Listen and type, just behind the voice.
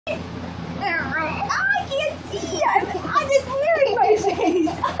I can't see. I'm just wearing my face.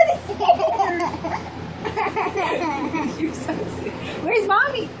 You're so sick. Where's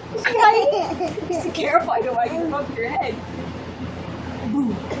mommy? Is she hiding? Just careful, I don't want you to bump your head.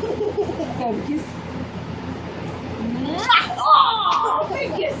 Boom. Have a kiss. Oh, big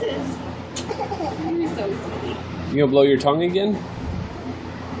kisses. You're so sweet. You gonna blow your tongue again?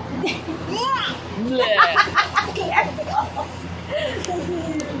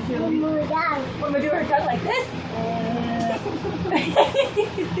 When we do her tongue like this.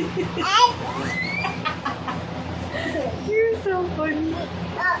 You're so funny.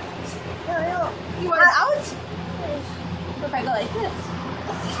 You want it out? What if I go like this?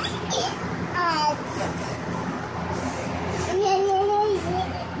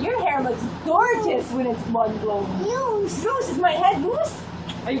 Your hair looks gorgeous when it's one blown. Loose. Loose. Is my head loose?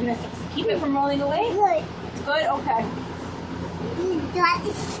 Are you going to keep it from rolling away? Good. It's good? Okay.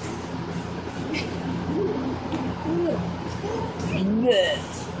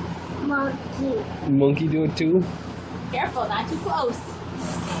 Monkey. Monkey do it too? Careful, not too close.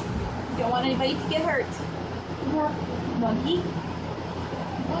 You don't want anybody to get hurt. No. Monkey.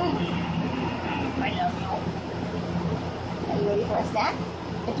 I love you. Are you ready for a snack?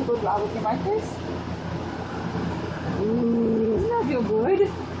 And to go draw with your markers? Ooh.